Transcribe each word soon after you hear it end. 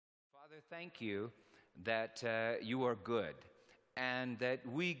thank you that you are good and that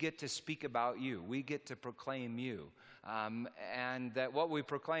we get to speak about you. We get to proclaim you. And that what we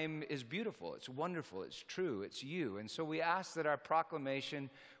proclaim is beautiful. It's wonderful. It's true. It's you. And so we ask that our proclamation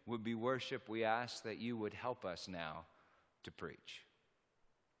would be worship. We ask that you would help us now to preach.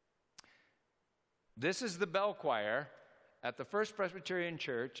 This is the bell choir at the First Presbyterian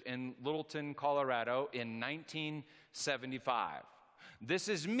Church in Littleton, Colorado in 1975. This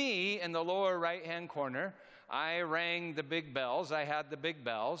is me in the lower right-hand corner. I rang the big bells. I had the big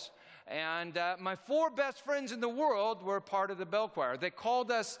bells. And my four best friends in the world were part of the bell choir. They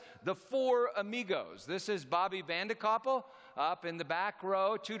called us the Four Amigos. This is Bobby Vandekoppel up in the back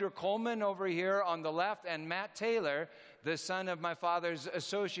row, Tudor Coleman over here on the left, and Matt Taylor, the son of my father's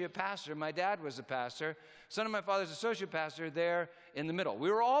associate pastor. My dad was a pastor. Son of my father's associate pastor there in the middle. We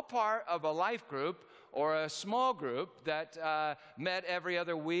were all part of a life group or a small group that met every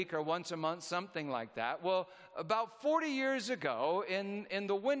other week or once a month, something like that. Well, about 40 years ago in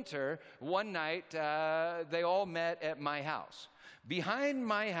the winter, one night, they all met at my house. Behind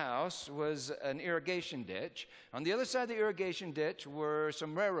my house was an irrigation ditch. On the other side of the irrigation ditch were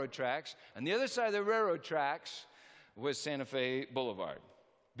some railroad tracks. On the other side of the railroad tracks was Santa Fe Boulevard.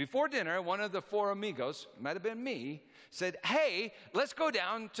 Before dinner, one of the Four Amigos, might have been me, said, "Hey, let's go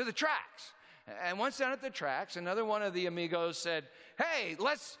down to the tracks." And once down at the tracks, another one of the amigos said, "Hey,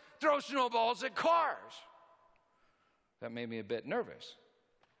 let's throw snowballs at cars." That made me a bit nervous,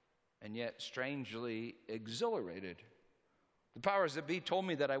 and yet strangely exhilarated. The powers that be told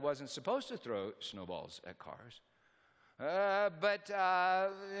me that I wasn't supposed to throw snowballs at cars. But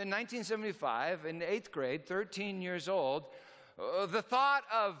in 1975, in 8th grade, 13 years old, the thought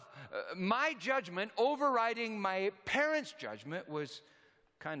of my judgment overriding my parents' judgment was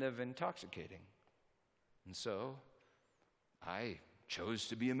kind of intoxicating. And so I chose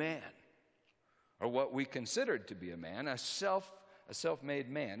to be a man, or what we considered to be a man, a self-made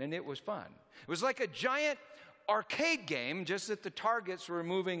man, and it was fun. It was like a giant arcade game, just that the targets were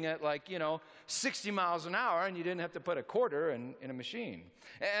moving at 60 miles an hour, and you didn't have to put a quarter in a machine.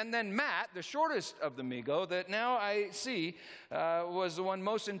 And then Matt, the shortest of the amigo, that now I see was the one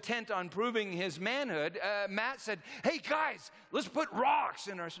most intent on proving his manhood. Matt said, "Hey guys, let's put rocks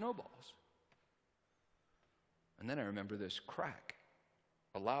in our snowballs." And then I remember this crack,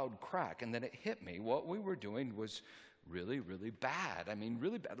 a loud crack, and then it hit me. What we were doing was really, really bad. I mean,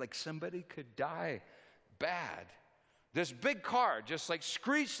 really bad, like somebody could die bad. This big car just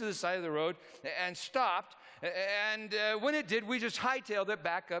screeched to the side of the road and stopped. And when it did, we just hightailed it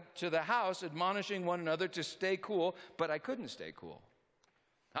back up to the house, admonishing one another to stay cool. But I couldn't stay cool.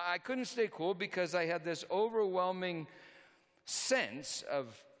 I couldn't stay cool because I had this overwhelming sense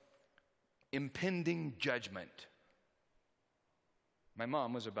of impending judgment. My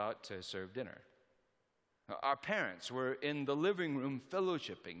mom was about to serve dinner. Our parents were in the living room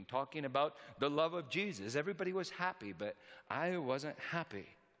fellowshipping, talking about the love of Jesus. Everybody was happy, but I wasn't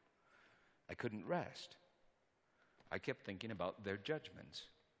happy. I couldn't rest. I kept thinking about their judgments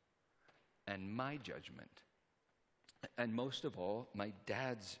and my judgment, and most of all, my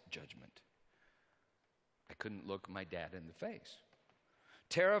dad's judgment. I couldn't look my dad in the face.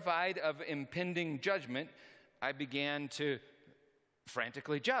 Terrified of impending judgment, I began to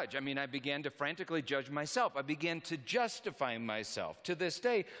frantically judge. I began to frantically judge myself. I began to justify myself. To this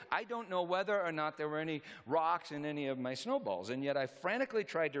day, I don't know whether or not there were any rocks in any of my snowballs, and yet I frantically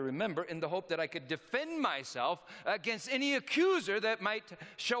tried to remember in the hope that I could defend myself against any accuser that might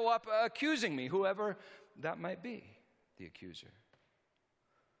show up accusing me, whoever that might be, the accuser.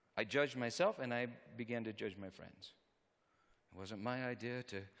 I judged myself, and I began to judge my friends. It wasn't my idea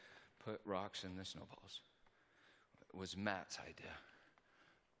to put rocks in the snowballs. It was Matt's idea.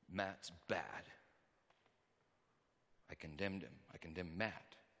 Matt's bad. I condemned him. I condemned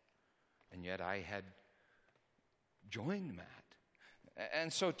Matt. And yet I had joined Matt.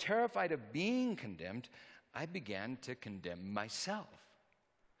 And so terrified of being condemned, I began to condemn myself.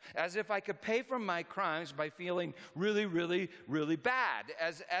 As if I could pay for my crimes by feeling really, really, really bad.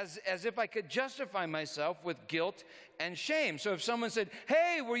 As if I could justify myself with guilt and shame. So if someone said,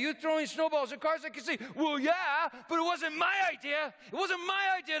 "Hey, were you throwing snowballs at cars?" I could say, "Well, yeah, but it wasn't my idea. It wasn't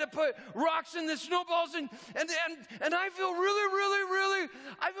my idea to put rocks in the snowballs." And I feel really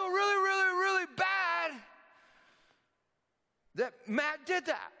bad that Matt did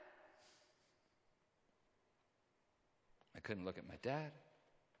that. I couldn't look at my dad.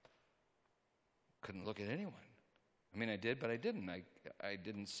 Couldn't look at anyone. I did, but I didn't. I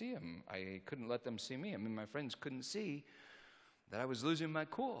didn't see him. I couldn't let them see me. My friends couldn't see that I was losing my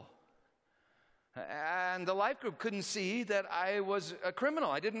cool. And the life group couldn't see that I was a criminal.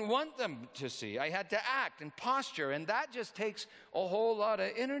 I didn't want them to see. I had to act and posture, and that just takes a whole lot of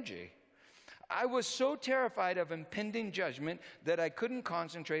energy. I was so terrified of impending judgment that I couldn't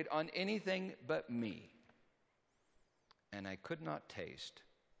concentrate on anything but me. And I could not taste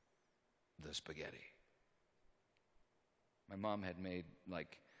the spaghetti. My mom had made,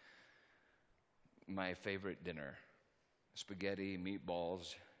 like, my favorite dinner. Spaghetti,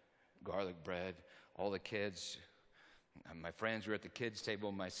 meatballs, garlic bread, all the kids. My friends were at the kids'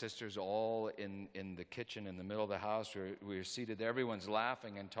 table, my sisters all in the kitchen in the middle of the house. We were seated, everyone's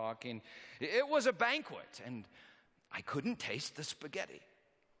laughing and talking. It was a banquet, and I couldn't taste the spaghetti.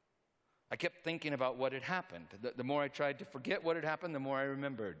 I kept thinking about what had happened. The more I tried to forget what had happened, the more I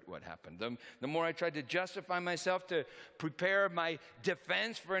remembered what happened. The more I tried to justify myself, to prepare my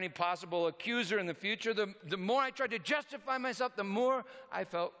defense for any possible accuser in the future, the more I tried to justify myself, the more I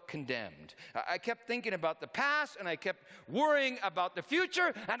felt condemned. I kept thinking about the past, and I kept worrying about the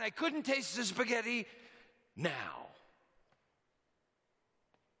future, and I couldn't taste the spaghetti now.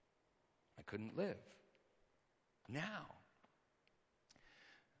 I couldn't live now.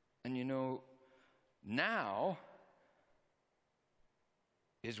 And you know, now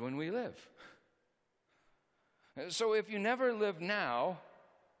is when we live. So if you never live now,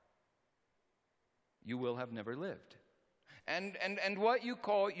 you will have never lived. And what you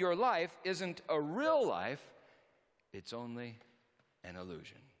call your life isn't a real life, it's only an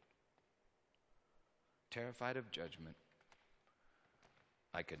illusion. Terrified of judgment,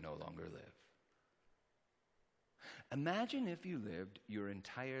 I could no longer live. Imagine if you lived your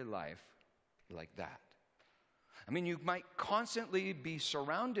entire life like that. I mean, you might constantly be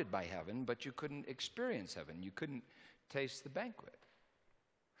surrounded by heaven, but you couldn't experience heaven. You couldn't taste the banquet.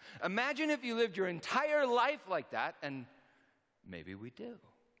 Imagine if you lived your entire life like that, and maybe we do.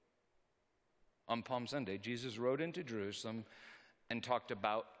 On Palm Sunday, Jesus rode into Jerusalem and talked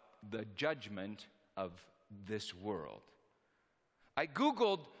about the judgment of this world. I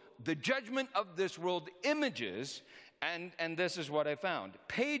Googled the judgment of this world images, and this is what I found.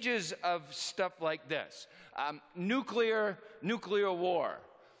 Pages of stuff like this. Nuclear war.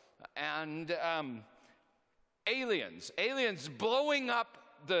 And aliens blowing up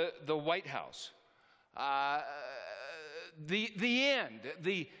the White House. The end.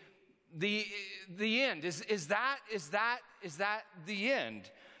 The end. Is that the end?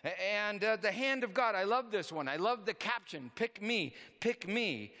 And the hand of God. I love this one. I love the caption. Pick me, pick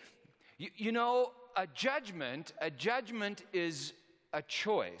me. You know, a judgment is a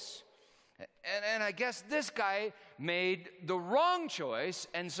choice. And I guess this guy made the wrong choice,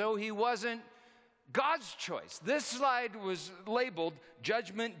 and so he wasn't God's choice. This slide was labeled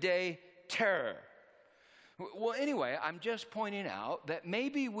Judgment Day Terror. Well, anyway, I'm just pointing out that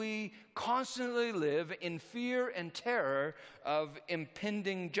maybe we constantly live in fear and terror of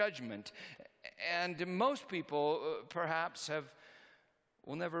impending judgment. And most people, perhaps,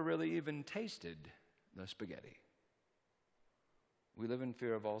 never really even tasted the spaghetti. We live in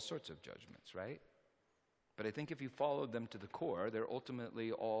fear of all sorts of judgments, right? But I think if you followed them to the core, they're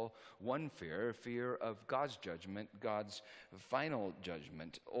ultimately all one fear of God's judgment, God's final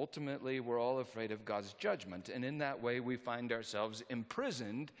judgment. Ultimately, we're all afraid of God's judgment, and in that way, we find ourselves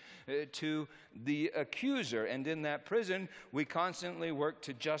imprisoned to the accuser, and in that prison, we constantly work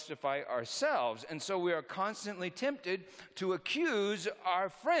to justify ourselves, and so we are constantly tempted to accuse our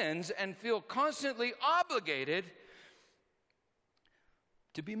friends and feel constantly obligated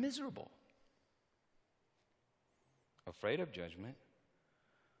to be miserable. Afraid of judgment,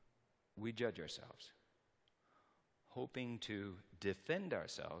 we judge ourselves, hoping to defend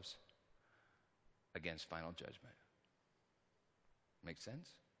ourselves against final judgment. Make sense?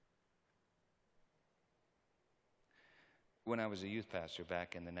 When I was a youth pastor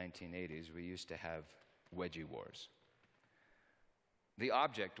back in the 1980s, we used to have wedgie wars. The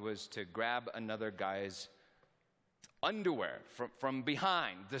object was to grab another guy's underwear from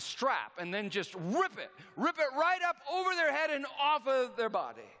behind, the strap, and then just rip it right up over their head and off of their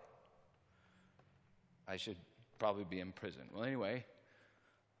body. I should probably be in prison. Well, anyway,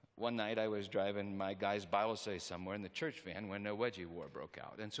 one night I was driving my guy's Bible study somewhere in the church van when a wedgie war broke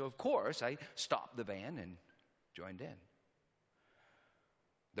out. And so, of course, I stopped the van and joined in.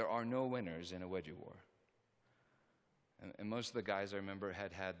 There are no winners in a wedgie war. And most of the guys I remember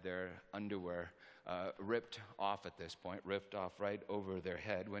had their underwear ripped off at this point, ripped off right over their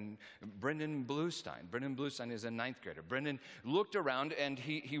head when Brendan Bluestein is a ninth grader. Brendan looked around and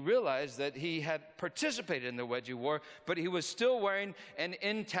he realized that he had participated in the Wedgie War, but he was still wearing an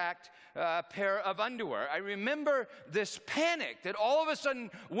intact pair of underwear. I remember this panic that all of a sudden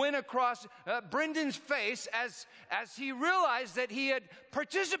went across Brendan's face as he realized that he had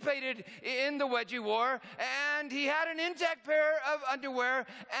participated in the Wedgie War and he had an intact pair of underwear,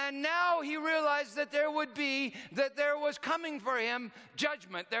 and now he realized that there was coming for him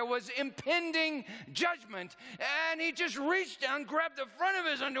judgment. There was impending judgment, and he just reached down, grabbed the front of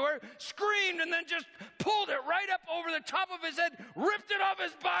his underwear, screamed, and then just pulled it right up over the top of his head, ripped it off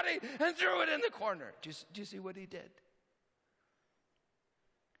his body, and threw it in the corner. Do you see what he did?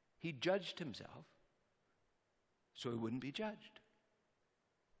 He judged himself so he wouldn't be judged.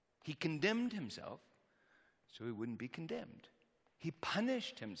 He condemned himself so he wouldn't be condemned. He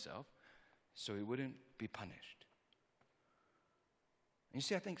punished himself so he wouldn't be punished. And you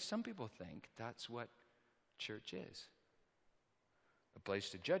see, I think some people think that's what church is. A place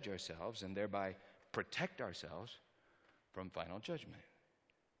to judge ourselves and thereby protect ourselves from final judgment.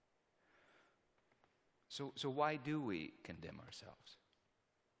 So why do we condemn ourselves?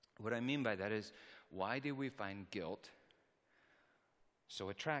 What I mean by that is, why do we find guilt so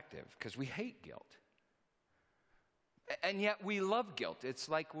attractive? Because we hate guilt. And yet we love guilt. It's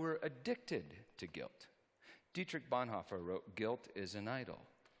like we're addicted to guilt. Dietrich Bonhoeffer wrote, "Guilt is an idol."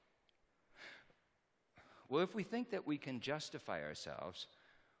 Well, if we think that we can justify ourselves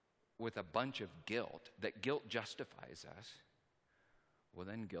with a bunch of guilt, that guilt justifies us, well,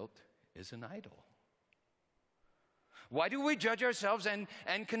 then guilt is an idol. Why do we judge ourselves and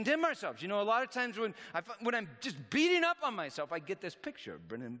condemn ourselves? You know, a lot of times when I'm just beating up on myself, I get this picture of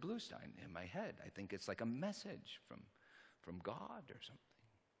Brendan Bluestein in my head. I think it's like a message from God or something.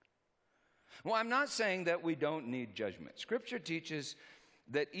 Well, I'm not saying that we don't need judgment. Scripture teaches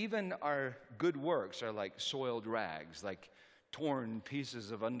that even our good works are like soiled rags, like torn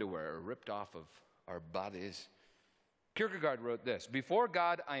pieces of underwear ripped off of our bodies. Kierkegaard wrote this: "Before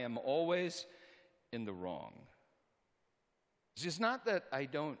God, I am always in the wrong." It's not that I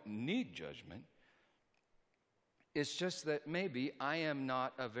don't need judgment. It's just that maybe I am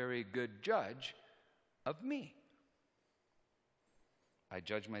not a very good judge of me. I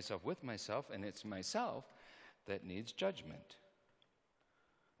judge myself with myself, and it's myself that needs judgment.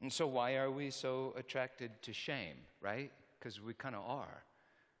 And so why are we so attracted to shame, right? Because we kind of are.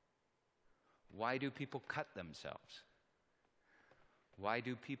 Why do people cut themselves? Why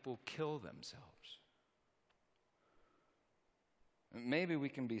do people kill themselves? Maybe we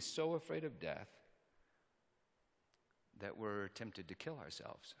can be so afraid of death that we're tempted to kill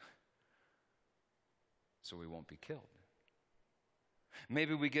ourselves so we won't be killed.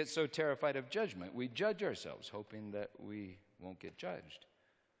 Maybe we get so terrified of judgment, we judge ourselves, hoping that we won't get judged.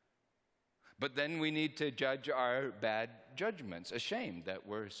 But then we need to judge our bad judgments, ashamed that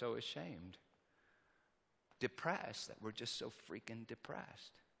we're so ashamed, depressed that we're just so freaking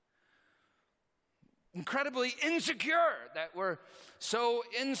depressed, incredibly insecure that we're so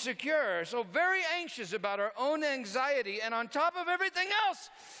insecure, so very anxious about our own anxiety, and on top of everything else,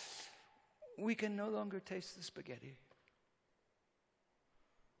 we can no longer taste the spaghetti.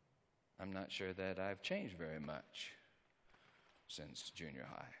 I'm not sure that I've changed very much since junior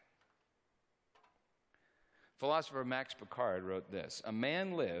high. Philosopher Max Picard wrote this: "A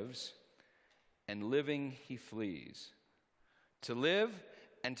man lives, and living he flees. To live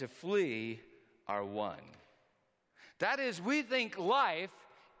and to flee are one." That is, we think life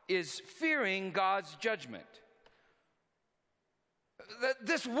is fearing God's judgment.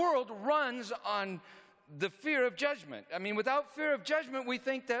 This world runs on the fear of judgment. I mean, without fear of judgment, we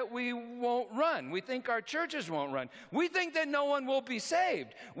think that we won't run. We think our churches won't run. We think that no one will be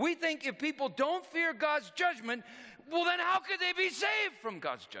saved. We think if people don't fear God's judgment, well, then how could they be saved from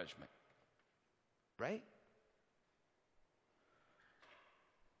God's judgment? Right?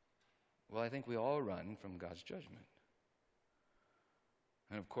 Well, I think we all run from God's judgment.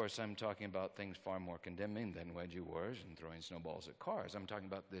 And of course, I'm talking about things far more condemning than wedgie wars and throwing snowballs at cars. I'm talking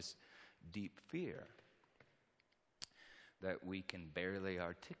about this deep fear that we can barely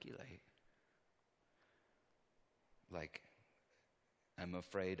articulate. Like, I'm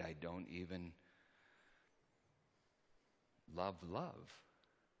afraid I don't even love love.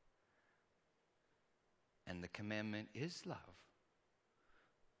 And the commandment is love.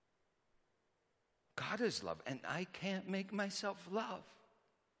 God is love, and I can't make myself love.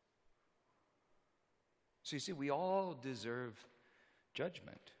 So you see, we all deserve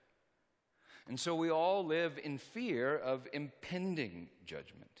judgment. And so we all live in fear of impending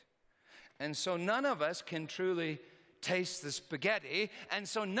judgment. And so none of us can truly taste the spaghetti, and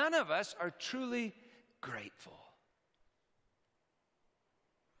so none of us are truly grateful.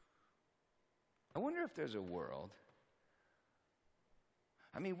 I wonder if there's a world.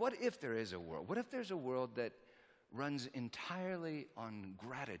 I mean, what if there is a world? What if there's a world that runs entirely on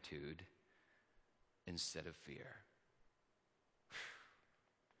gratitude instead of fear?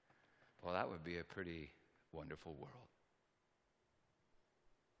 Well, that would be a pretty wonderful world.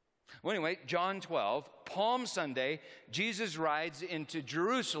 Well, anyway, John 12, Palm Sunday, Jesus rides into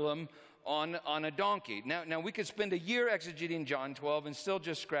Jerusalem on a donkey. Now, we could spend a year exegeting John 12 and still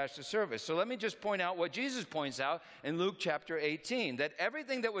just scratch the surface. So let me just point out what Jesus points out in Luke chapter 18, that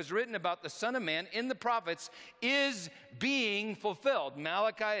everything that was written about the Son of Man in the prophets is being fulfilled.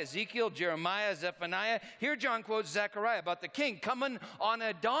 Malachi, Ezekiel, Jeremiah, Zephaniah. Here John quotes Zechariah about the king coming on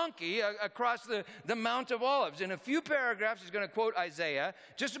a donkey across the Mount of Olives. In a few paragraphs, he's going to quote Isaiah.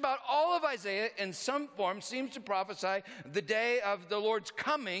 Just about all of Isaiah in some form seems to prophesy the day of the Lord's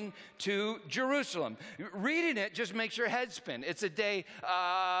coming to Jerusalem. Reading it just makes your head spin. It's a day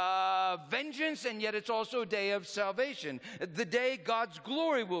of vengeance, and yet it's also a day of salvation. The day God's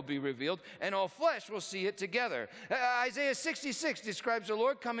glory will be revealed, and all flesh will see it together. Isaiah 66 describes the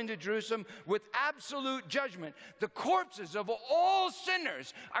Lord coming to Jerusalem with absolute judgment. The corpses of all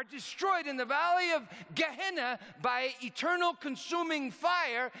sinners are destroyed in the valley of Gehenna by eternal consuming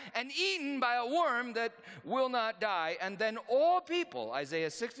fire and eaten by a worm that will not die. And then all people, Isaiah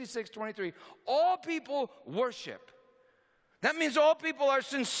 66:23, all people worship. That means all people are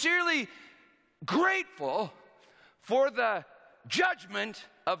sincerely grateful for the judgment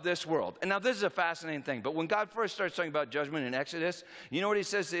of this world. And now this is a fascinating thing, but when God first starts talking about judgment in Exodus, you know what he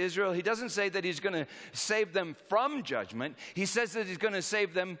says to Israel? He doesn't say that he's going to save them from judgment. He says that he's going to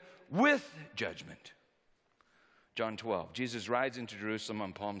save them with judgment. John 12, Jesus rides into Jerusalem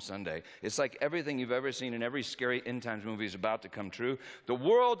on Palm Sunday. It's like everything you've ever seen in every scary end times movie is about to come true. The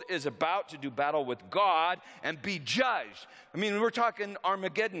world is about to do battle with God and be judged. I mean, we're talking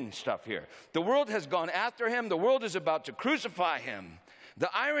Armageddon stuff here. The world has gone after him. The world is about to crucify him. The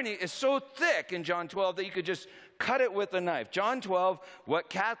irony is so thick in John 12 that you could just cut it with a knife. John 12, what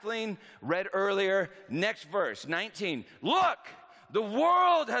Kathleen read earlier, next verse, 19. Look, the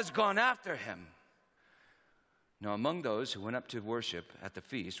world has gone after him. Now, among those who went up to worship at the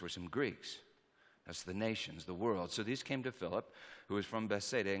feast were some Greeks. That's the nations, the world. So these came to Philip, who was from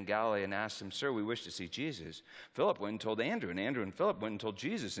Bethsaida in Galilee, and asked him, Sir, we wish to see Jesus. Philip went and told Andrew, and Andrew and Philip went and told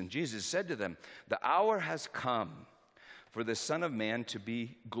Jesus. And Jesus said to them, The hour has come for the Son of Man to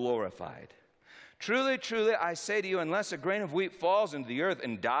be glorified. Truly, truly, I say to you, unless a grain of wheat falls into the earth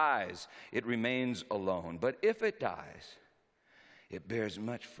and dies, it remains alone. But if it dies, it bears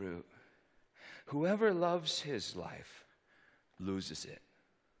much fruit. Whoever loves his life loses it.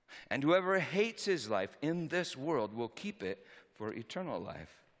 And whoever hates his life in this world will keep it for eternal life.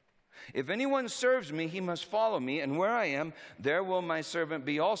 If anyone serves me, he must follow me, and where I am, there will my servant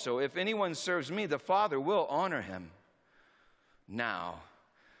be also. If anyone serves me, the Father will honor him. Now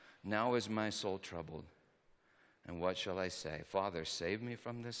is my soul troubled. And what shall I say? Father, save me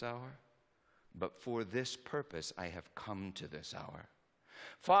from this hour? But for this purpose I have come to this hour.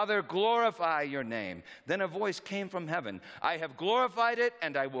 Father, glorify your name. Then a voice came from heaven. I have glorified it,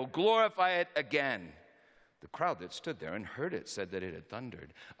 and I will glorify it again. The crowd that stood there and heard it said that it had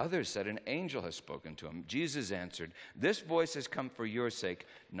thundered. Others said, an angel has spoken to him. Jesus answered, this voice has come for your sake,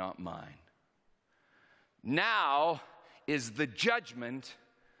 not mine. Now is the judgment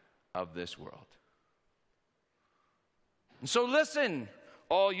of this world. And so listen,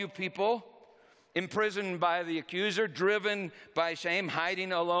 all you people, imprisoned by the accuser, driven by shame,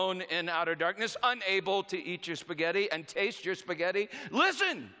 hiding alone in outer darkness, unable to eat your spaghetti and taste your spaghetti.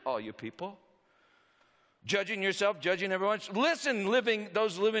 Listen, all you people. Judging yourself, judging everyone. Listen,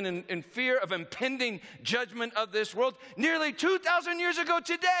 those living in fear of impending judgment of this world. Nearly 2,000 years ago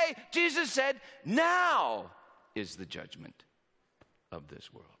today, Jesus said, now is the judgment of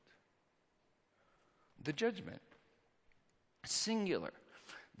this world. The judgment. Singular.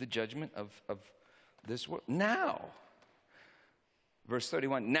 The judgment of this world. Now. Verse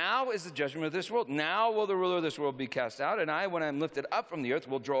 31, now is the judgment of this world. Now will the ruler of this world be cast out, and I, when I am lifted up from the earth,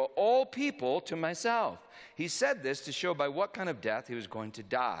 will draw all people to myself. He said this to show by what kind of death he was going to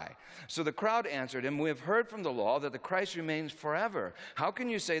die. So the crowd answered him, we have heard from the law that the Christ remains forever. How can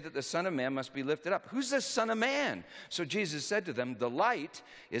you say that the Son of Man must be lifted up? Who's the Son of Man? So Jesus said to them, the light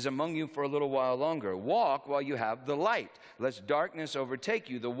is among you for a little while longer. Walk while you have the light, lest darkness overtake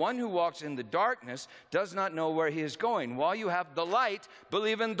you. The one who walks in the darkness does not know where he is going. While you have the light,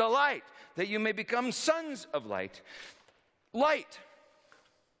 believe in the light, that you may become sons of light. Light.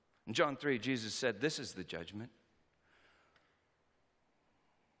 In John 3, Jesus said, this is the judgment.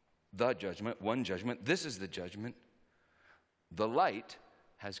 The judgment, one judgment. This is the judgment. The light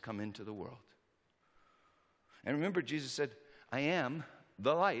has come into the world. And remember, Jesus said, I am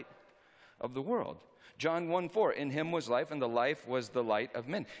the light of the world. John 1:4, in him was life, and the life was the light of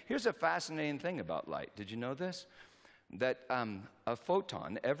men. Here's a fascinating thing about light. Did you know this? That a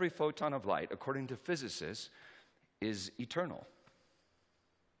photon, every photon of light, according to physicists, is eternal.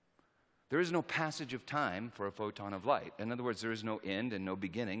 There is no passage of time for a photon of light. In other words, there is no end and no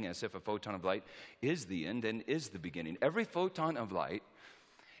beginning, as if a photon of light is the end and is the beginning. Every photon of light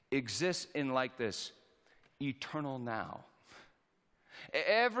exists in like this eternal now.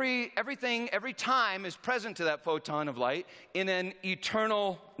 Everything, every time is present to that photon of light in an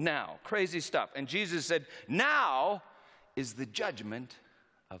eternal now. Crazy stuff. And Jesus said, now is the judgment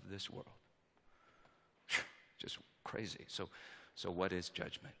of this world. Just crazy. So what is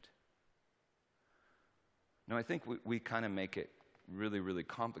judgment? Now, I think we kind of make it really, really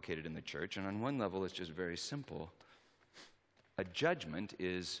complicated in the church. And on one level, it's just very simple. A judgment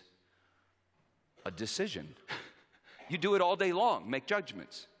is a decision. You do it all day long, make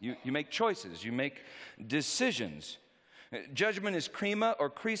judgments. You make choices. You make decisions. Judgment is krima or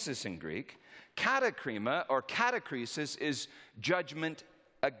krisis in Greek. Katakrima or katakrisis is judgment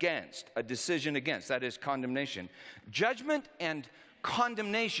against, a decision against. That is condemnation. Judgment and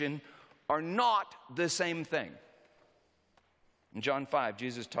condemnation are not the same thing. In John 5,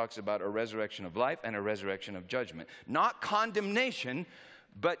 Jesus talks about a resurrection of life and a resurrection of judgment. Not condemnation,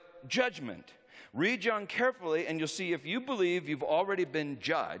 but judgment. Read John carefully, and you'll see if you believe you've already been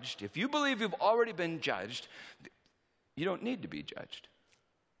judged, you don't need to be judged.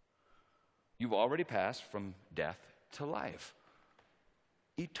 You've already passed from death to life,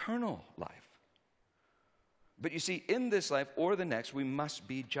 eternal life. But you see, in this life or the next, we must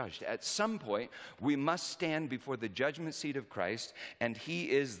be judged. At some point, we must stand before the judgment seat of Christ, and he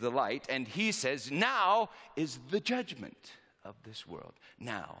is the light, and he says, now is the judgment of this world.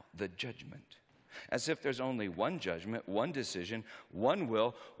 Now, the judgment. As if there's only one judgment, one decision, one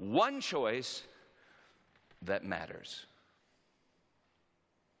will, one choice that matters.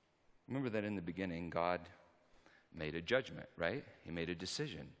 Remember that in the beginning, God made a judgment, right? He made a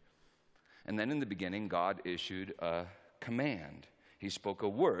decision. And then in the beginning, God issued a command. He spoke a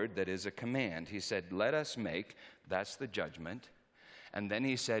word that is a command. He said, let us make, that's the judgment. And then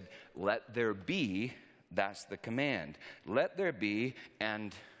he said, let there be, that's the command. Let there be,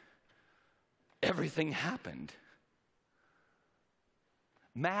 and everything happened.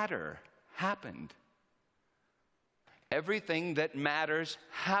 Matter happened. Everything that matters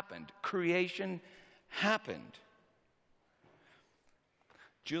happened. Creation happened.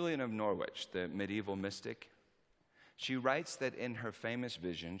 Julian of Norwich, the medieval mystic, she writes that in her famous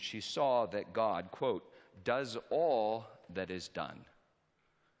vision, she saw that God, quote, does all that is done.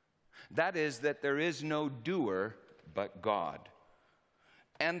 That is, that there is no doer but God.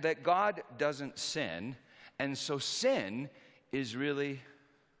 And that God doesn't sin, and so sin is really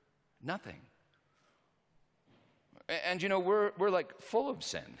nothing. And you know, we're like full of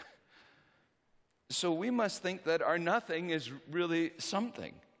sin. So we must think that our nothing is really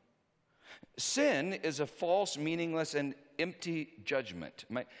something. Sin is a false, meaningless, and empty judgment.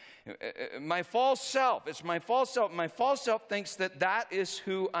 My false self, it's my false self. My false self thinks that that is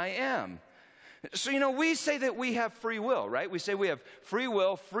who I am. So, you know, we say that we have free will, right? We say we have free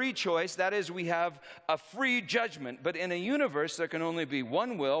will, free choice. That is, we have a free judgment. But in a universe, there can only be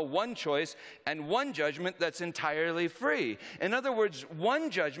one will, one choice, and one judgment that's entirely free. In other words,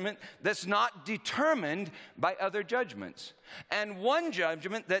 one judgment that's not determined by other judgments. And one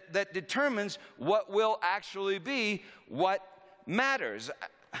judgment that determines what will actually be what matters.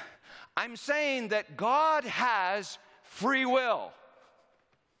 I'm saying that God has free will.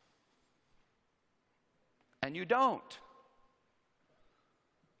 And you don't.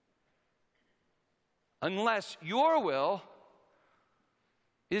 Unless your will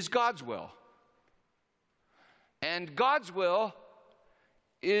is God's will. And God's will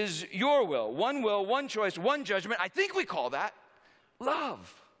is your will. One choice, one judgment. I think we call that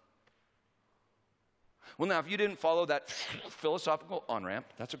love. Well, now, if you didn't follow that philosophical on-ramp,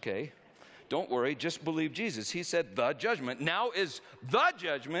 that's okay. Don't worry, just believe Jesus. He said the judgment. Now is the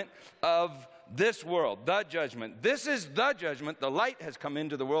judgment of this world, the judgment. This is the judgment. The light has come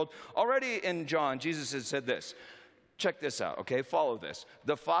into the world. Already in John, Jesus has said this. Check this out, okay? Follow this.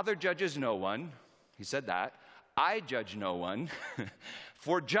 The Father judges no one. He said that. I judge no one.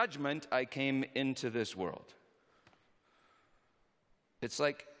 For judgment I came into this world. It's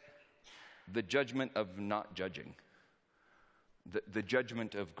like the judgment of not judging. the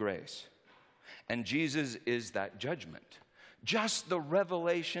judgment of grace. And Jesus is that judgment. Just the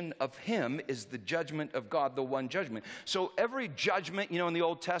revelation of him is the judgment of God, the one judgment. So every judgment, in the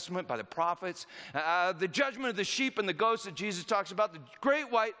Old Testament by the prophets, the judgment of the sheep and the goats that Jesus talks about, the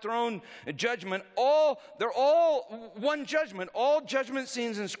great white throne judgment, they're all one judgment. All judgment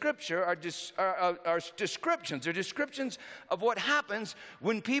scenes in Scripture are descriptions. They're descriptions of what happens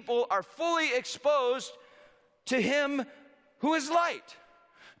when people are fully exposed to him who is light,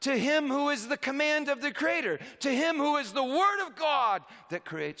 to him who is the command of the Creator, to him who is the Word of God that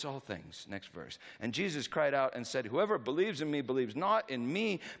creates all things. Next verse. And Jesus cried out and said, whoever believes in me believes not in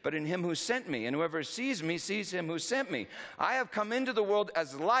me, but in him who sent me. And whoever sees me sees him who sent me. I have come into the world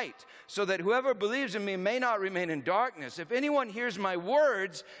as light, so that whoever believes in me may not remain in darkness. If anyone hears my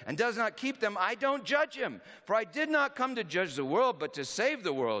words and does not keep them, I don't judge him. For I did not come to judge the world, but to save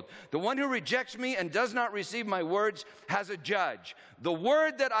the world. The one who rejects me and does not receive my words has a judge. The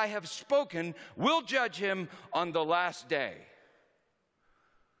word that I have spoken will judge him on the last day.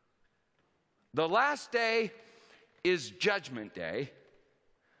 The last day is Judgment Day.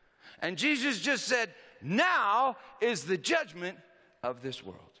 And Jesus just said, now is the judgment of this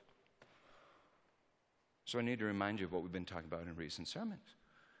world. So I need to remind you of what we've been talking about in recent sermons.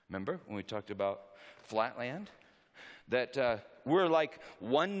 Remember when we talked about flatland? That we're like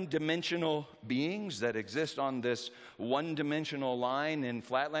one-dimensional beings that exist on this one-dimensional line in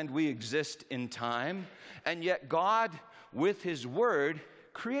flatland. We exist in time, and yet God, with his word,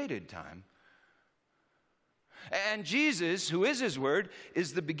 created time. And Jesus, who is his word,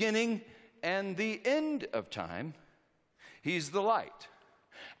 is the beginning and the end of time. He's the light.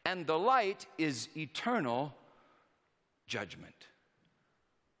 And the light is eternal judgment.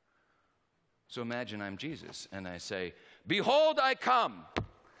 So imagine I'm Jesus, and I say, behold, I come.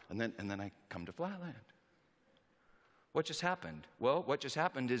 And then I come to flatland. What just happened? Well, what just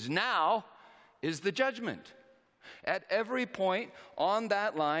happened is now is the judgment. At every point on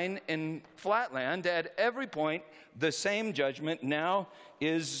that line in flatland, at every point, the same judgment now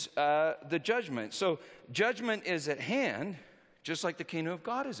is the judgment. So judgment is at hand, just like the kingdom of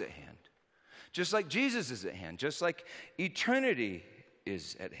God is at hand. Just like Jesus is at hand. Just like eternity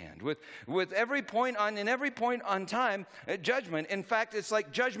is at hand. With every point on time, judgment. In fact, it's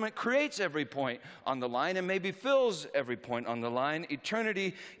like judgment creates every point on the line and maybe fills every point on the line.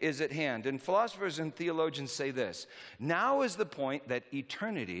 Eternity is at hand. And philosophers and theologians say this: now is the point that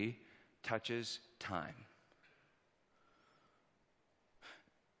eternity touches time.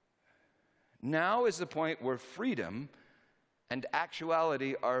 Now is the point where freedom and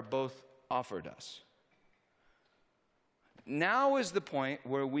actuality are both offered us. Now is the point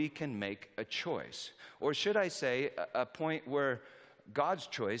where we can make a choice. Or should I say, a point where God's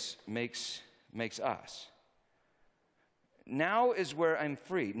choice makes us. Now is where I'm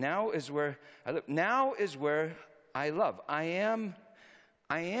free. Now is where I live. Now is where I love. I am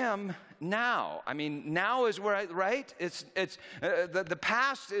now. I mean, now is where right? It's the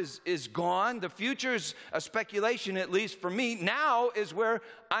past is gone. The future's a speculation, at least for me. Now is where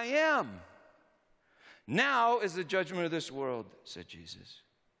I am. Now is the judgment of this world, said Jesus.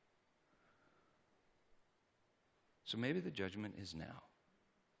 So maybe the judgment is now.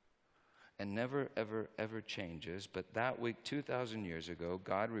 And never, ever, ever changes. But that week, 2,000 years ago,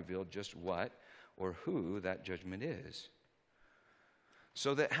 God revealed just what or who that judgment is.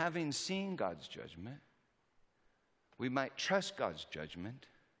 So that having seen God's judgment, we might trust God's judgment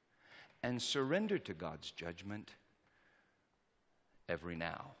and surrender to God's judgment every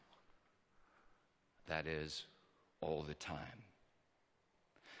now. That is, all the time.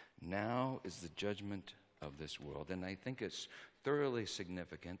 Now is the judgment of this world. And I think it's thoroughly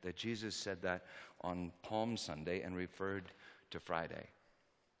significant that Jesus said that on Palm Sunday and referred to Friday.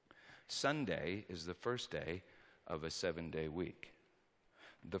 Sunday is the first day of a 7-day week.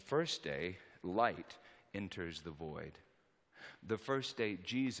 The first day, light enters the void. The first day,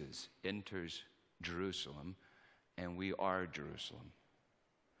 Jesus enters Jerusalem, and we are Jerusalem.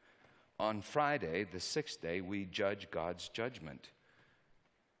 On Friday, the 6th day, we judge God's judgment.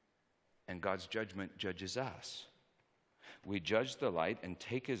 And God's judgment judges us. We judge the light and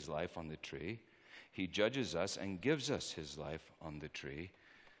take his life on the tree. He judges us and gives us his life on the tree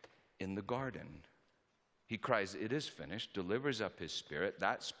in the garden. He cries, "It is finished," delivers up his spirit,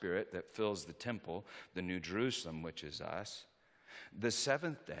 that spirit that fills the temple, the New Jerusalem, which is us. The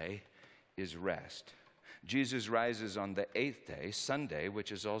 7th day is rest. Jesus rises on the 8th day, Sunday,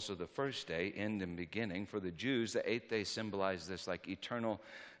 which is also the first day, end and beginning. For the Jews, the 8th day symbolized this like eternal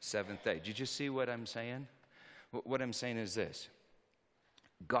 7th day. Did you see what I'm saying? What I'm saying is this.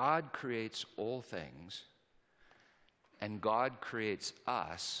 God creates all things, And God creates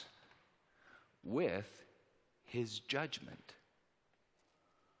us with his judgment.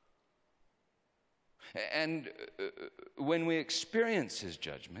 And when we experience his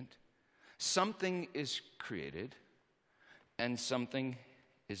judgment, something is created and something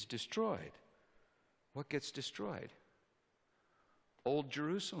is destroyed. What gets destroyed? Old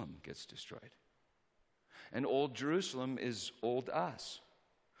Jerusalem gets destroyed. And old Jerusalem is old us.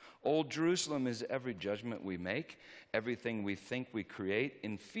 Old Jerusalem is every judgment we make, everything we think we create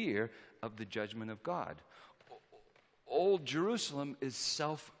in fear of the judgment of God. Old Jerusalem is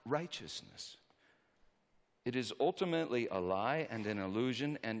self-righteousness. It is ultimately a lie and an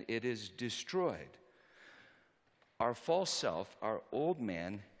illusion, and it is destroyed. Our false self, our old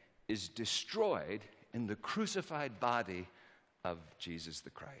man, is destroyed in the crucified body of Jesus the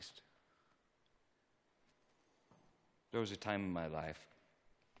Christ. There was a time in my life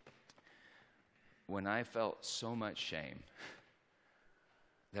when I felt so much shame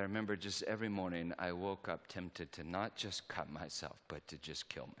that I remember just every morning I woke up tempted to not just cut myself, but to just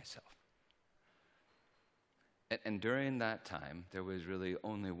kill myself. And during that time, there was really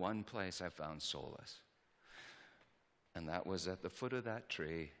only one place I found solace. And that was at the foot of that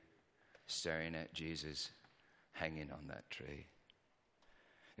tree, staring at Jesus hanging on that tree.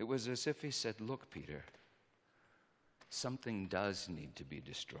 It was as if he said, "Look, Peter, something does need to be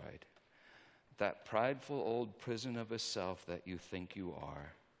destroyed. That prideful old prison of a self that you think you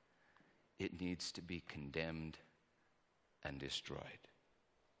are, it needs to be condemned and destroyed.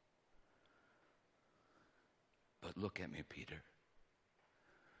 But look at me, Peter.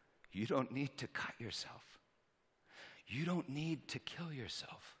 You don't need to cut yourself. You don't need to kill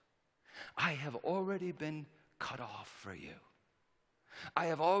yourself. I have already been cut off for you. I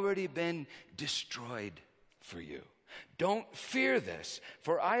have already been destroyed for you. Don't fear this,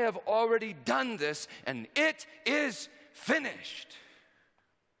 for I have already done this, and it is finished."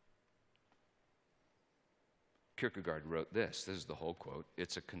 Kierkegaard wrote this. This is the whole quote.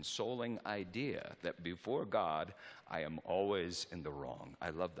 "It's a consoling idea that before God, I am always in the wrong."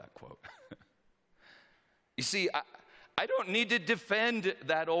 I love that quote. You see, I don't need to defend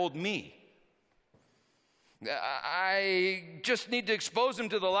that old me. I just need to expose him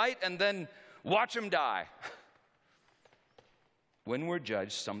to the light and then watch him die. When we're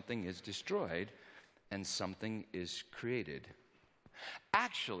judged, something is destroyed and something is created.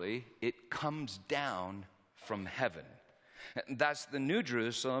 Actually, it comes down from heaven. That's the new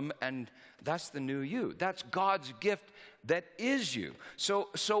Jerusalem, and that's the new you. That's God's gift that is you.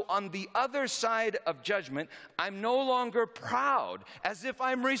 So on the other side of judgment, I'm no longer proud as if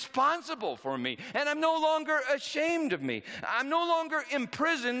I'm responsible for me, and I'm no longer ashamed of me. I'm no longer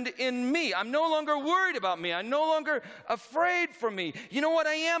imprisoned in me. I'm no longer worried about me. I'm no longer afraid for me. You know what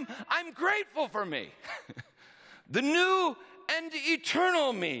I am? I'm grateful for me. The new and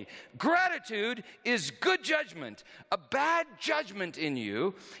eternal me. Gratitude is good judgment. A bad judgment in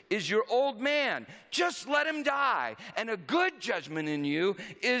you is your old man. Just let him die. And a good judgment in you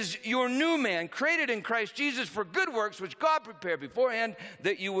is your new man, created in Christ Jesus for good works, which God prepared beforehand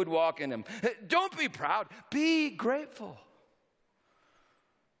that you would walk in them. Don't be proud. Be grateful.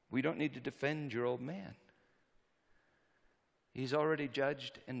 We don't need to defend your old man. He's already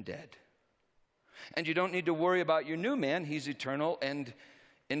judged and dead. And you don't need to worry about your new man. He's eternal and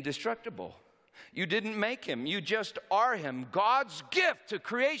indestructible. You didn't make him. You just are him. God's gift to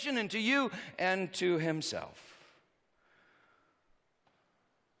creation and to you and to himself.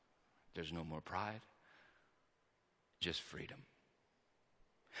 There's no more pride. Just freedom.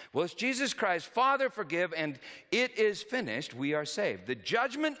 Well, it's Jesus Christ, Father, forgive, and it is finished. We are saved. The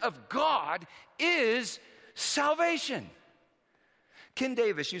judgment of God is salvation. Ken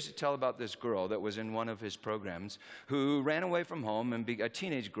Davis used to tell about this girl that was in one of his programs who ran away from home, and a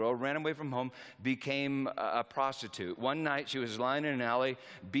teenage girl ran away from home, became a prostitute. One night she was lying in an alley,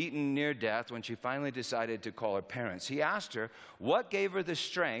 beaten near death, when she finally decided to call her parents. He asked her what gave her the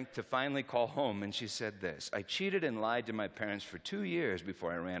strength to finally call home, and she said this: "I cheated and lied to my parents for 2 years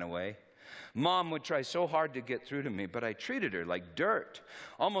before I ran away. Mom would try so hard to get through to me, but I treated her like dirt.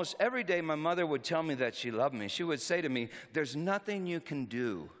 Almost every day my mother would tell me that she loved me. She would say to me, 'There's nothing you can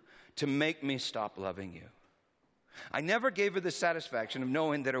do to make me stop loving you.' I never gave her the satisfaction of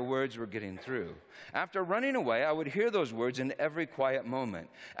knowing that her words were getting through. After running away, I would hear those words in every quiet moment.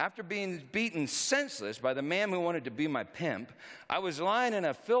 After being beaten senseless by the man who wanted to be my pimp, I was lying in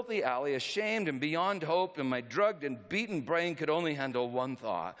a filthy alley, ashamed and beyond hope, and my drugged and beaten brain could only handle one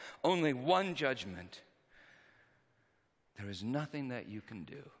thought, only one judgment. There is nothing that you can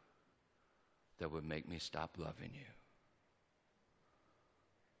do that would make me stop loving you."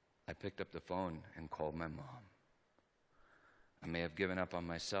 I picked up the phone and called my mom. I may have given up on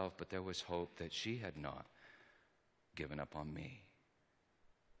myself, but there was hope that she had not given up on me.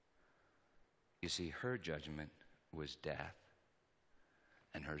 You see, her judgment was death,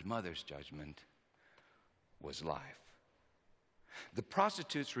 and her mother's judgment was life. The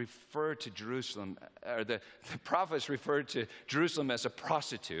prostitutes refer to Jerusalem, or the prophets referred to Jerusalem as a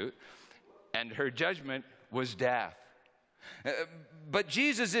prostitute, and her judgment was death. But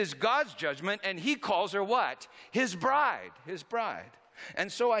Jesus is God's judgment, and he calls her what? His bride, his bride.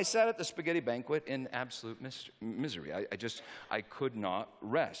 And so I sat at the spaghetti banquet in absolute misery. I could not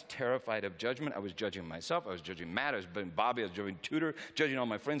rest, terrified of judgment. I was judging myself. I was judging Matt. I was judging Bobby. I was judging Tudor, judging all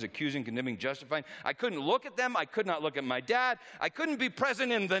my friends, accusing, condemning, justifying. I couldn't look at them. I could not look at my dad. I couldn't be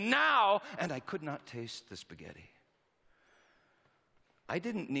present in the now, and I could not taste the spaghetti. I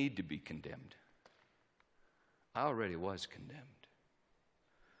didn't need to be condemned. I already was condemned.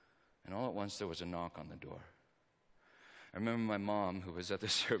 And all at once there was a knock on the door. I remember my mom, who was at the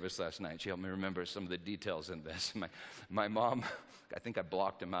service last night. She helped me remember some of the details in this. My mom, I think I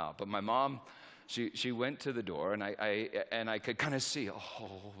blocked him out, but my mom, she went to the door, and I could kind of see,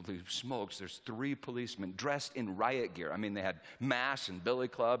 holy smokes, there's 3 policemen dressed in riot gear. I mean, they had masks and billy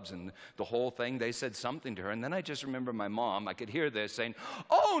clubs and the whole thing. They said something to her, and then I just remember my mom, I could hear this saying,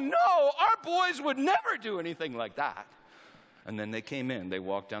 "Oh no, our boys would never do anything like that." And then they came in. They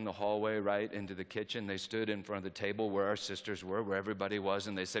walked down the hallway right into the kitchen. They stood in front of the table where our sisters were, where everybody was,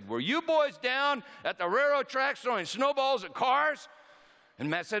 and they said, "Were you boys down at the railroad tracks throwing snowballs at cars?" And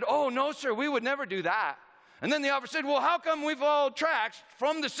Matt said, "Oh, no, sir, we would never do that." And then the officer said, "Well, how come we followed tracks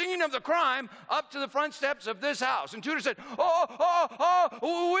from the scene of the crime up to the front steps of this house?" And Tudor said,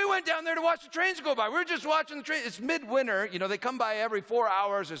 we went down there to watch the trains go by. We were just watching the train. It's midwinter. You know, they come by every 4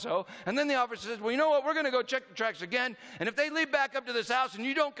 hours or so. And then the officer says, "Well, you know what? We're going to go check the tracks again. And if they lead back up to this house and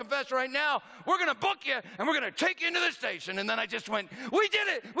you don't confess right now, we're going to book you and we're going to take you into the station." And then I just went, "We did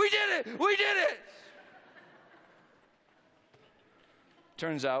it! We did it! We did it!"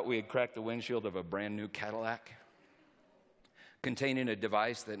 Turns out we had cracked the windshield of a brand new Cadillac containing a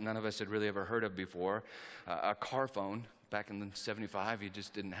device that none of us had really ever heard of before, a car phone. Back in '75, you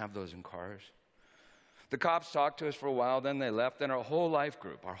just didn't have those in cars. The cops talked to us for a while, then they left, and our whole life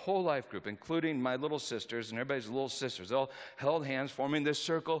group, including my little sisters and everybody's little sisters, they all held hands, forming this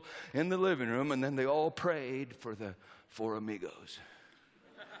circle in the living room, and then they all prayed for the 4 amigos.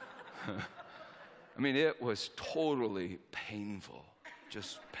 I mean, it was totally painful.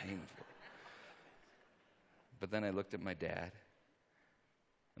 Just painful. But then I looked at my dad,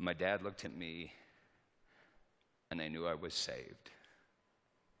 and my dad looked at me, and I knew I was saved.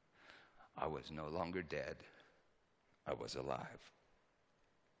 I was no longer dead. I was alive.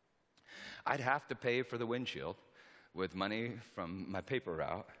 I'd have to pay for the windshield with money from my paper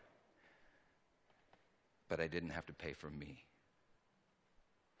route, but I didn't have to pay for me.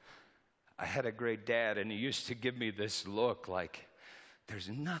 I had a great dad, and he used to give me this look like, "There's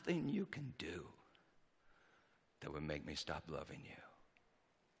nothing you can do that would make me stop loving you."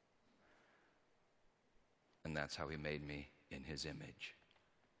 And that's how he made me in his image,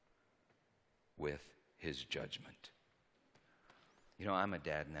 with his judgment. You know, I'm a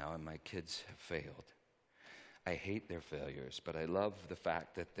dad now, and my kids have failed. I hate their failures, but I love the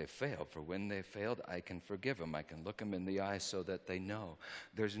fact that they failed. For when they failed, I can forgive them. I can look them in the eye so that they know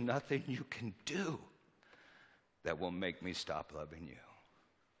there's nothing you can do that will make me stop loving you.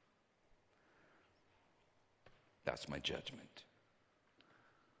 That's my judgment.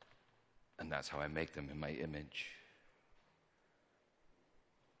 And that's how I make them in my image.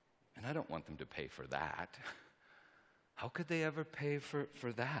 And I don't want them to pay for that. How could they ever pay for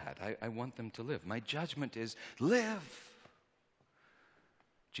that? I want them to live. My judgment is live.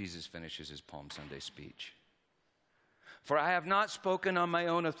 Jesus finishes his Palm Sunday speech. "For I have not spoken on my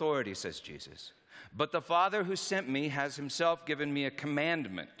own authority," says Jesus, "but the Father who sent me has himself given me a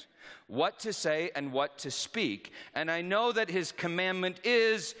commandment, what to say and what to speak. And I know that his commandment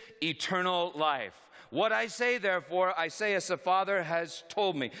is eternal life. What I say, therefore, I say as the Father has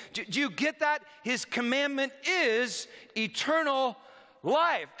told me." Do you get that? His commandment is eternal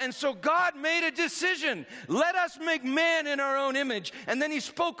life. And so God made a decision. Let us make man in our own image. And then he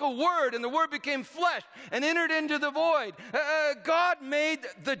spoke a word, and the word became flesh and entered into the void. God made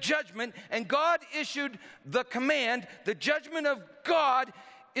the judgment, and God issued the command. The judgment of God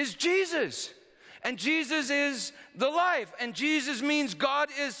is Jesus. And Jesus is the life. And Jesus means God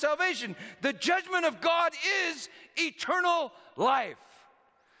is salvation. The judgment of God is eternal life.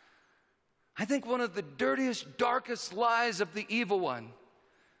 I think one of the dirtiest, darkest lies of the evil one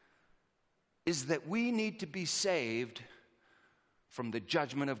is that we need to be saved from the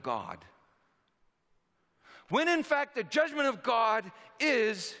judgment of God. when in fact the judgment of God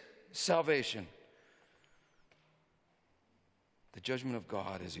is salvation. The judgment of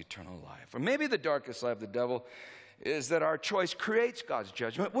God is eternal life. Or maybe the darkest lie of the devil is that our choice creates God's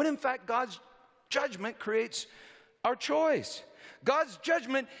judgment, when in fact God's judgment creates our choice. God's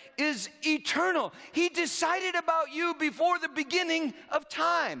judgment is eternal. He decided about you before the beginning of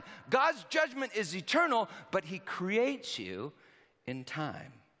time. God's judgment is eternal, but he creates you in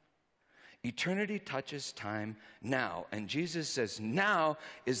time. Eternity touches time now. And Jesus says now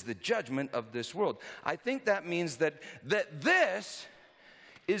is the judgment of this world. I think that means that this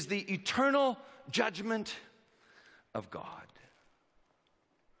is the eternal judgment of God.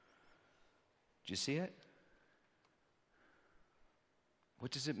 Do you see it? What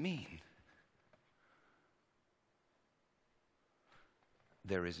does it mean?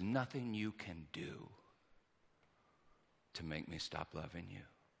 There is nothing you can do to make me stop loving you.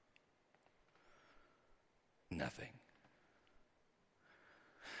 Nothing.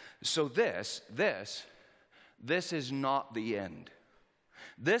 So this is not the end.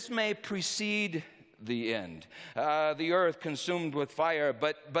 This may precede the end. The earth consumed with fire,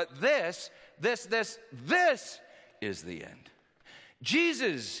 but this is the end.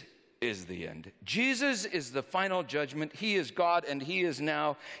 Jesus is the end. Jesus is the final judgment. He is God, and he is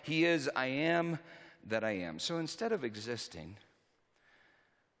now. He is I am that I am. So instead of existing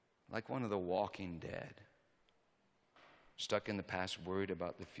like one of the walking dead, stuck in the past, worried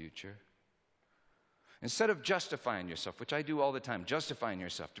about the future, instead of justifying yourself, which I do all the time, justifying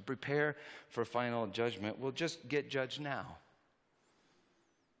yourself to prepare for final judgment, well, just get judged now.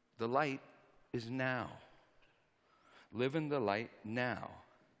 The light is now. Live in the light now.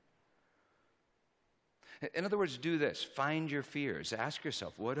 In other words, do this. Find your fears. Ask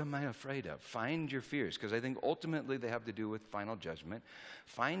yourself, what am I afraid of? Find your fears, because I think ultimately they have to do with final judgment.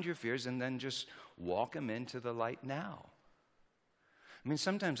 Find your fears and then just walk them into the light now. I mean,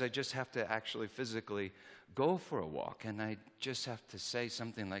 sometimes I just have to actually physically go for a walk, and I just have to say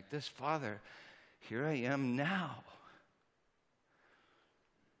something like this: Father, here I am now.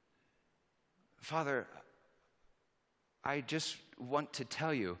 Father, I just want to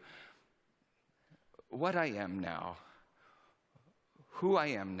tell you what I am now, who I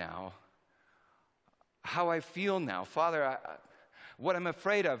am now, how I feel now. Father, what I'm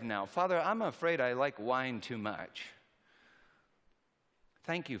afraid of now. Father, I'm afraid I like wine too much.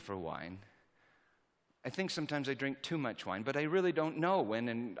 Thank you for wine. I think sometimes I drink too much wine, but I really don't know when.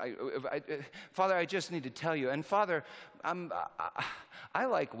 And Father, I just need to tell you. And Father, I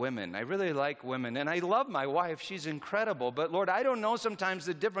like women. I really like women. And I love my wife. She's incredible. But Lord, I don't know sometimes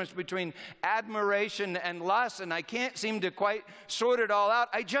the difference between admiration and lust, and I can't seem to quite sort it all out.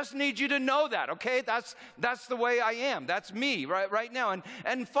 I just need you to know that, okay? That's the way I am. That's me right now.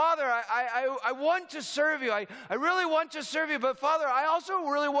 And Father, I want to serve you. I really want to serve you. But Father, I also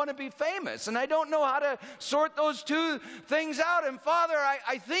really want to be famous. And I don't know how to sort those two things out. And Father,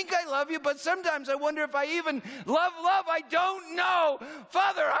 I think I love you, but sometimes I wonder if I even love. I don't know.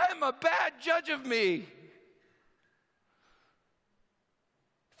 Father, I am a bad judge of me.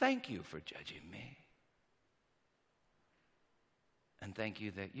 Thank you for judging me. And thank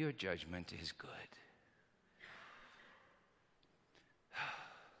you that your judgment is good.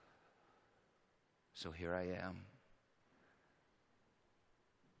 So here I am.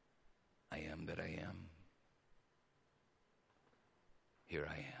 I am that I am. Here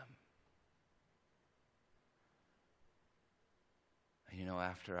I am. And you know,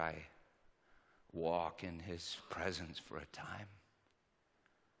 after I walk in his presence for a time,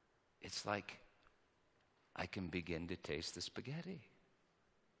 it's like I can begin to taste the spaghetti.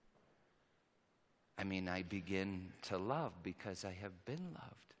 I mean, I begin to love because I have been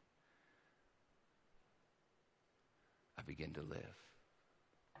loved. I begin to live.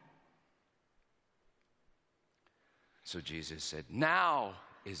 So Jesus said, now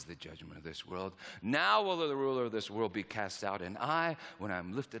is the judgment of this world. Now will the ruler of this world be cast out, and I, when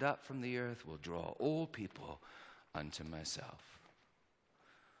I'm lifted up from the earth, will draw all people unto myself.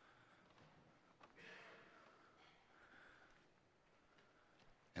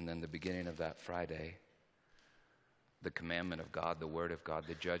 And then the beginning of that Friday, the commandment of God, the word of God,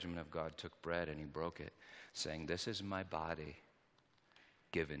 the judgment of God took bread and he broke it, saying, this is my body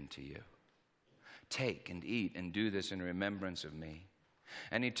given to you. Take and eat and do this in remembrance of me.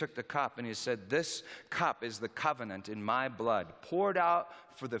 And he took the cup and he said, this cup is the covenant in my blood, poured out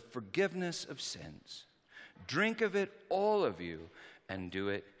for the forgiveness of sins. Drink of it, all of you, and do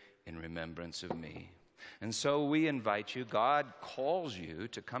it in remembrance of me. And so we invite you, God calls you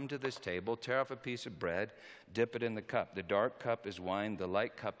to come to this table, tear off a piece of bread, dip it in the cup. The dark cup is wine, the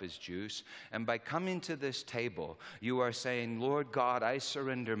light cup is juice. And by coming to this table, you are saying, Lord God, I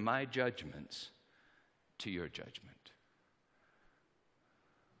surrender my judgments to your judgment.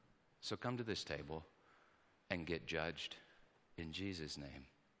 So come to this table and get judged. In Jesus' name,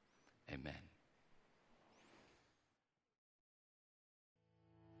 amen.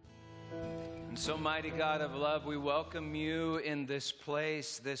 And so, mighty God of love, we welcome you in this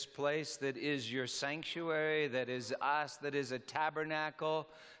place that is your sanctuary, that is us, that is a tabernacle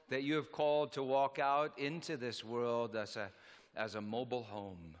that you have called to walk out into this world as a mobile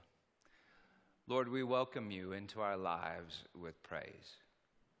home. Lord, we welcome you into our lives with praise.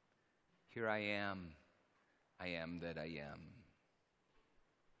 Here I am that I am.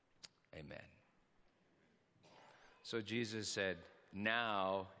 Amen. So Jesus said,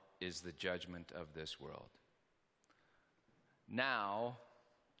 now is the judgment of this world. Now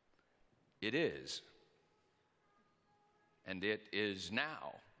it is. And it is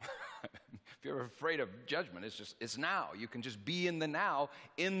now. If you're afraid of judgment, it's now. You can just be in the now,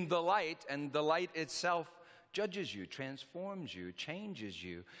 in the light, and the light itself judges you, transforms you, changes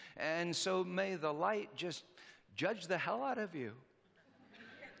you. And so may the light just judge the hell out of you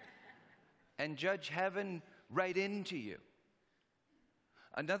and judge heaven right into you.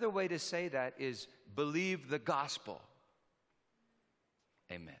 Another way to say that is believe the gospel.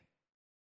 Amen.